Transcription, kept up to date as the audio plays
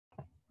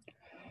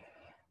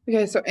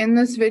Okay, so in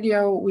this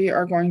video, we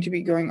are going to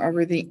be going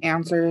over the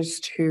answers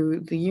to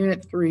the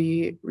Unit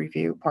 3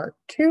 review part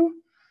 2.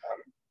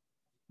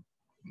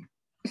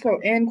 So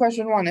in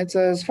question 1, it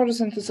says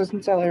photosynthesis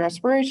and cellular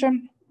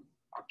respiration.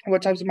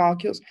 What types of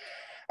molecules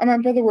are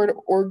meant by the word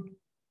or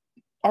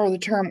the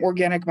term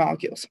organic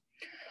molecules?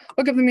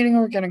 Look up the meaning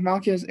of organic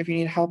molecules if you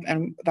need help,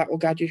 and that will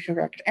guide you to the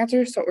correct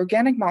answer. So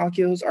organic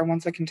molecules are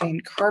ones that contain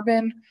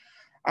carbon,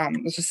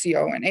 this is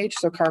CO and H,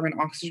 so carbon,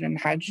 oxygen, and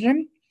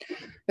hydrogen.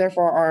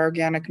 Therefore, our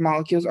organic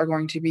molecules are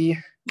going to be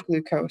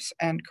glucose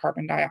and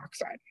carbon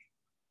dioxide.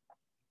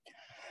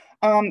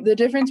 The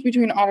difference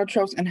between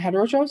autotrophs and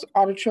heterotrophs: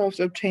 autotrophs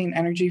obtain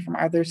energy from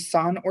either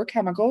sun or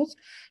chemicals,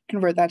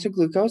 convert that to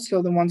glucose.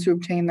 So the ones who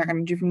obtain their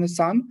energy from the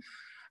sun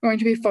are going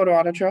to be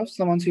photoautotrophs.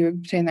 The ones who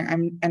obtain their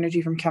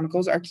energy from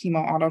chemicals are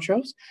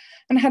chemoautotrophs.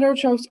 And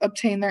heterotrophs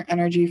obtain their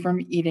energy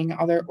from eating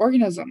other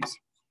organisms.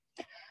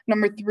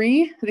 Number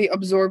 3, the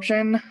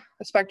absorption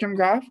spectrum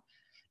graph.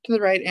 To the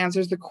right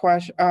answers the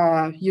question,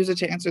 use it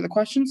to answer the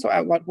question. So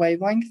at what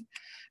wavelength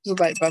is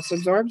the light best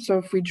absorbed? So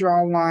if we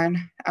draw a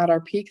line at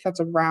our peak, that's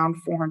around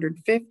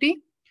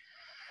 450.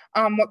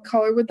 What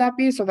color would that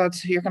be? So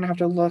that's, you're gonna have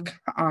to look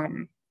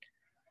on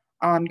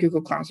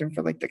Google Classroom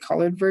for like the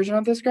colored version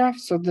of this graph.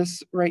 So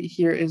this right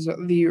here is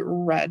the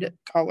red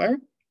color.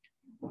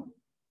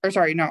 Or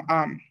sorry, no,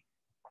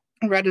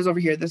 red is over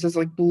here. This is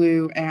like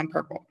blue and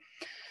purple.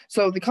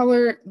 So the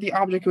color the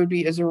object would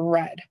be is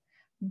red,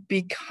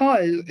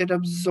 because it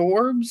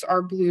absorbs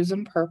our blues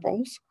and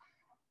purples,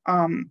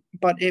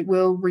 but it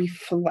will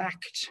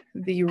reflect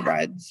the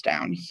reds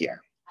down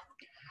here.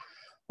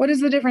 What is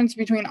the difference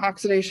between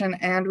oxidation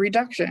and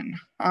reduction?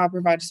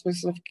 Provide a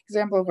specific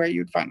example of where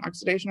you'd find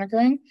oxidation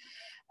occurring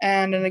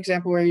and an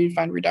example where you'd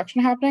find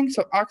reduction happening.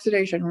 So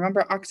oxidation,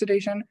 remember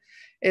oxidation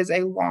is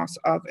a loss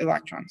of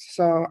electrons.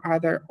 So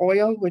either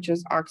oil, which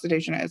is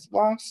oxidation is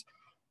loss,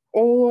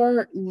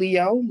 or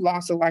LEO,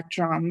 loss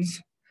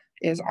electrons,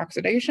 is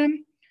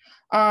oxidation.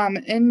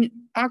 And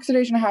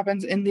oxidation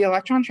happens in the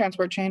electron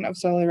transport chain of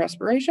cellular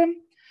respiration.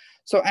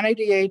 So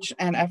NADH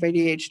and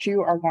FADH2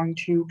 are going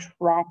to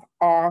drop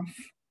off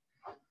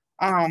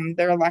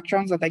their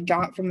electrons that they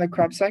got from the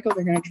Krebs cycle.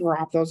 They're going to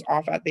drop those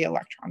off at the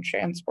electron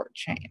transport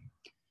chain.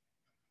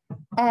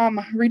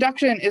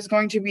 Reduction is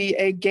going to be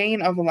a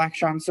gain of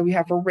electrons. So we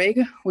have a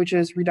RIG, which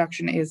is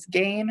reduction is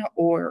gain,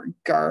 or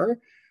GER.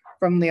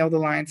 From Leo, the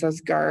line says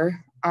GER,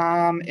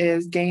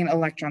 is gain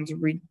electrons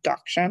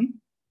reduction.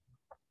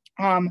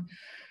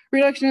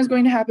 Reduction is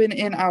going to happen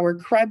in our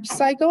Krebs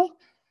cycle.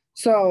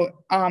 So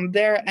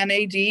their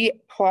NAD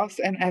plus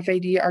and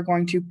FAD are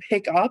going to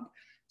pick up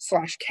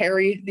 /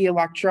 carry the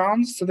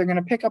electrons. So they're going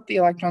to pick up the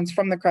electrons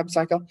from the Krebs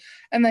cycle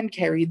and then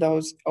carry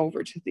those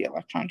over to the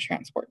electron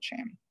transport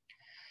chain.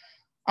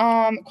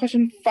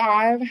 Question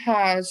 5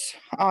 has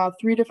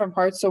 3 different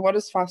parts. So what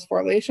is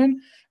phosphorylation?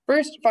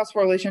 First,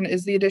 phosphorylation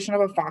is the addition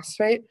of a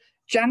phosphate,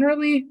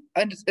 generally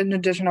an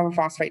addition of a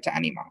phosphate to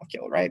any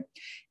molecule, right?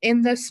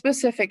 In this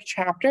specific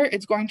chapter,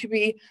 it's going to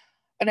be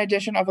an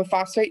addition of a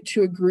phosphate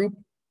to a group,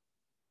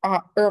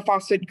 or a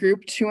phosphate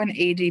group to an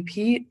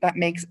ADP that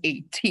makes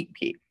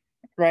ATP,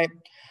 right?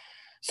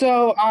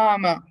 So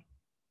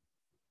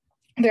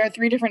there are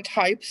 3 different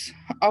types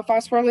of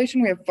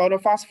phosphorylation. We have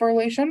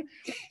photophosphorylation,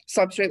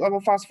 substrate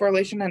level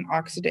phosphorylation, and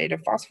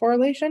oxidative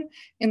phosphorylation,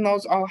 and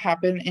those all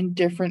happen in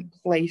different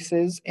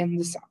places in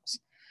the cells.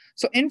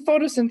 So in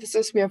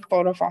photosynthesis, we have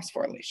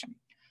photophosphorylation.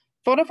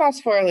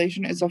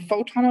 Photophosphorylation is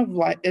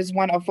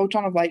when a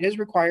photon of light is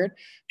required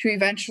to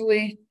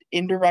eventually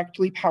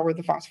indirectly power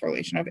the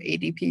phosphorylation of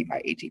ADP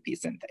by ATP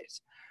synthase.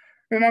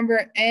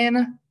 Remember,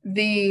 in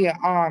the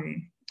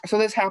so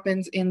this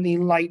happens in the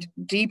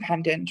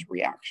light-dependent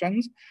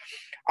reactions.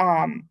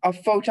 A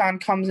photon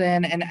comes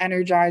in and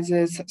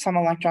energizes some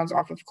electrons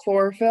off of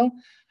chlorophyll,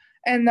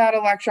 and that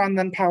electron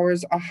then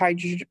powers a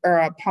hydrogen, or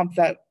a pump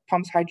that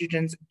pumps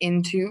hydrogens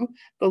into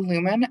the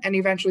lumen, and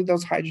eventually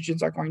those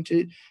hydrogens are going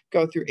to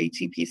go through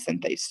ATP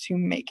synthase to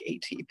make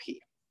ATP.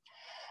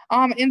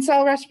 In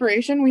cell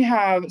respiration, we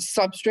have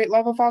substrate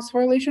level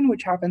phosphorylation,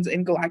 which happens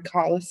in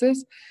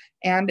glycolysis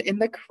and in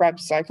the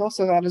Krebs cycle.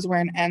 So that is where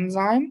an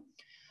enzyme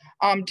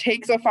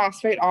takes a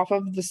phosphate off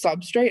of the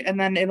substrate, and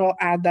then it'll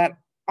add that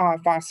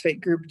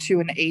phosphate group to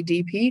an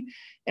ADP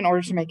in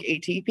order to make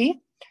ATP.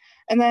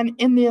 And then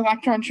in the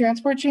electron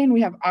transport chain,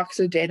 we have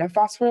oxidative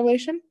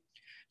phosphorylation.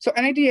 So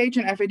NADH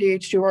and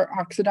FADH2 are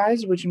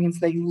oxidized, which means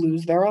they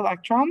lose their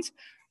electrons.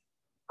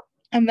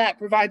 And that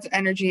provides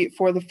energy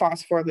for the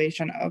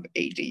phosphorylation of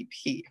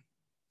ADP.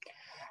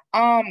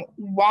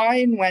 Why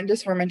and when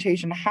does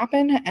fermentation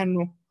happen?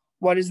 And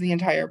what is the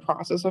entire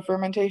process of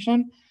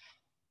fermentation?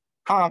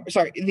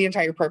 The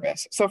entire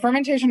purpose. So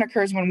fermentation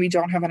occurs when we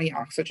don't have any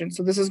oxygen.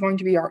 So this is going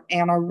to be our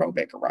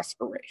anaerobic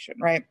respiration,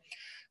 right?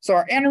 So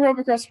our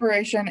anaerobic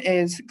respiration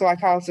is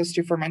glycolysis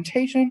to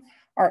fermentation.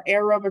 Our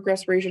aerobic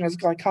respiration is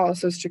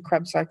glycolysis to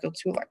Krebs cycle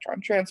to electron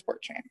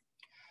transport chain.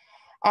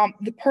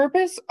 The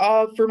purpose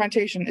of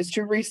fermentation is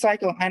to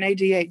recycle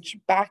NADH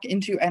back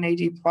into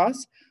NAD+.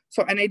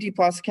 So NAD+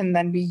 can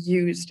then be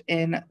used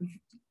in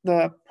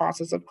the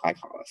process of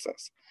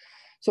glycolysis.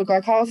 So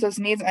glycolysis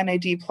needs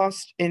NAD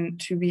plus in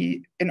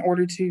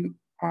order to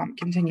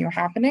continue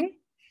happening.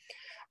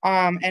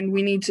 And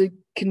we need to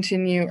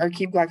continue or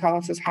keep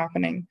glycolysis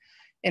happening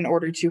in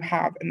order to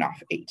have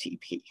enough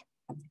ATP,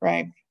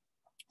 right?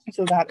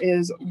 So that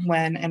is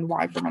when and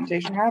why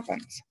fermentation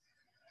happens.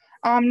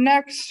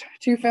 Next,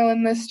 to fill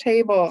in this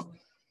table,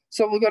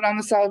 so we'll go down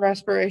the cell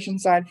respiration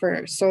side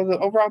first. So the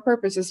overall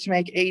purpose is to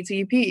make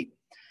ATP.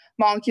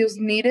 Molecules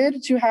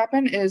needed to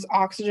happen is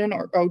oxygen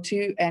or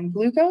O2 and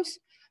glucose.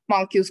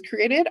 Molecules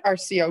created are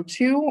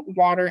CO2,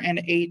 water, and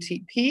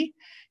ATP.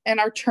 And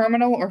our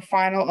terminal or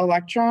final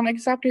electron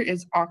acceptor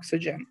is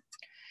oxygen.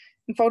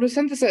 In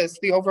photosynthesis,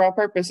 the overall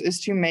purpose is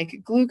to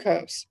make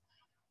glucose.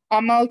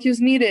 Molecules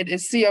needed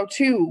is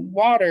CO2,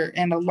 water,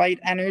 and a light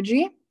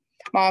energy.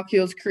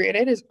 Molecules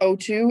created is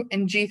O2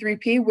 and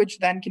G3P, which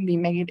then can be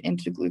made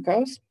into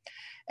glucose.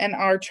 And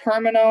our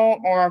terminal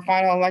or our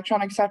final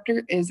electron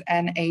acceptor is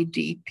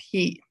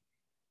NADP.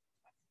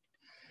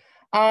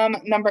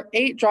 Number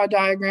 8, draw a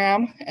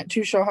diagram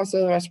to show how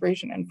cellular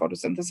respiration and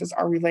photosynthesis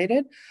are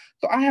related.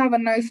 So I have a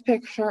nice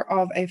picture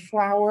of a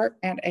flower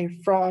and a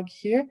frog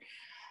here.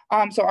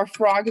 So our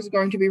frog is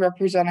going to be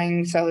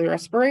representing cellular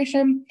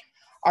respiration.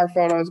 Our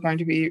flower is going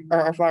to be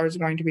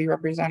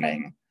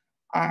representing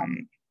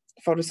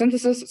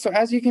photosynthesis. So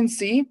as you can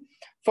see,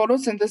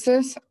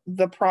 photosynthesis,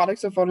 the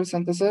products of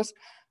photosynthesis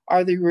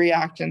are the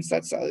reactants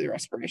that cellular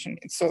respiration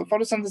needs. So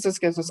photosynthesis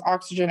gives us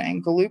oxygen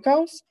and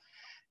glucose,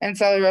 and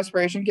cellular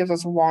respiration gives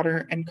us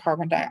water and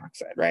carbon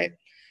dioxide, right?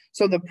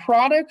 So the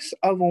products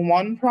of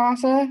one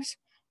process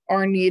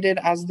are needed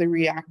as the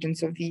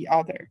reactants of the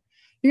other.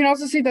 You can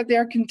also see that they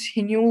are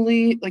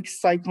continually like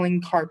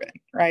cycling carbon,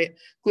 right?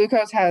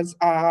 Glucose has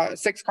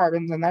 6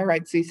 carbons in there,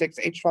 right?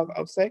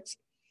 C6H12O6.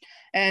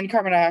 And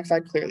carbon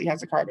dioxide clearly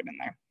has a carbon in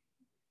there.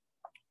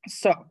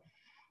 So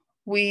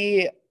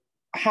we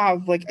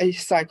have like a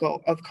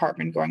cycle of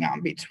carbon going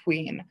on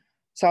between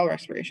cell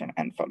respiration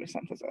and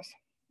photosynthesis.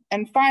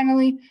 And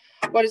finally,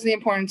 what is the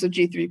importance of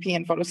G3P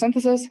in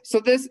photosynthesis? So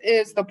this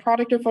is the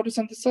product of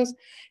photosynthesis.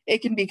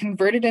 It can be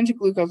converted into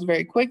glucose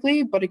very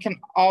quickly, but it can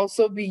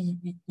also be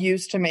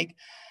used to make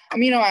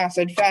amino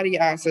acid, fatty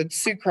acid,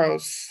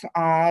 sucrose,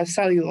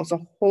 cellulose, a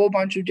whole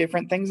bunch of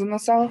different things in the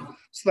cell.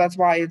 So that's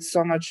why it's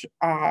so much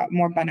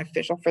more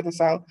beneficial for the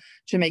cell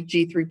to make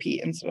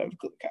G3P instead of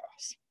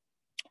glucose.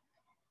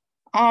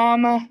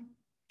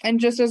 And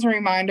just as a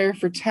reminder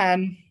for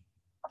 10,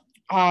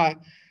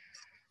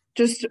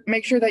 just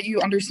make sure that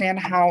you understand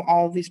how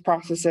all of these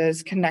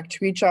processes connect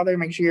to each other.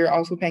 Make sure you're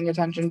also paying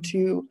attention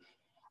to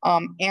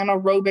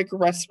anaerobic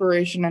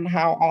respiration and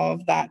how all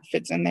of that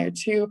fits in there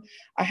too.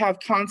 You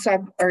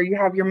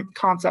have your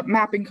concept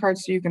mapping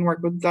cards so you can work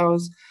with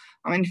those.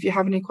 And if you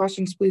have any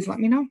questions, please let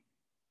me know.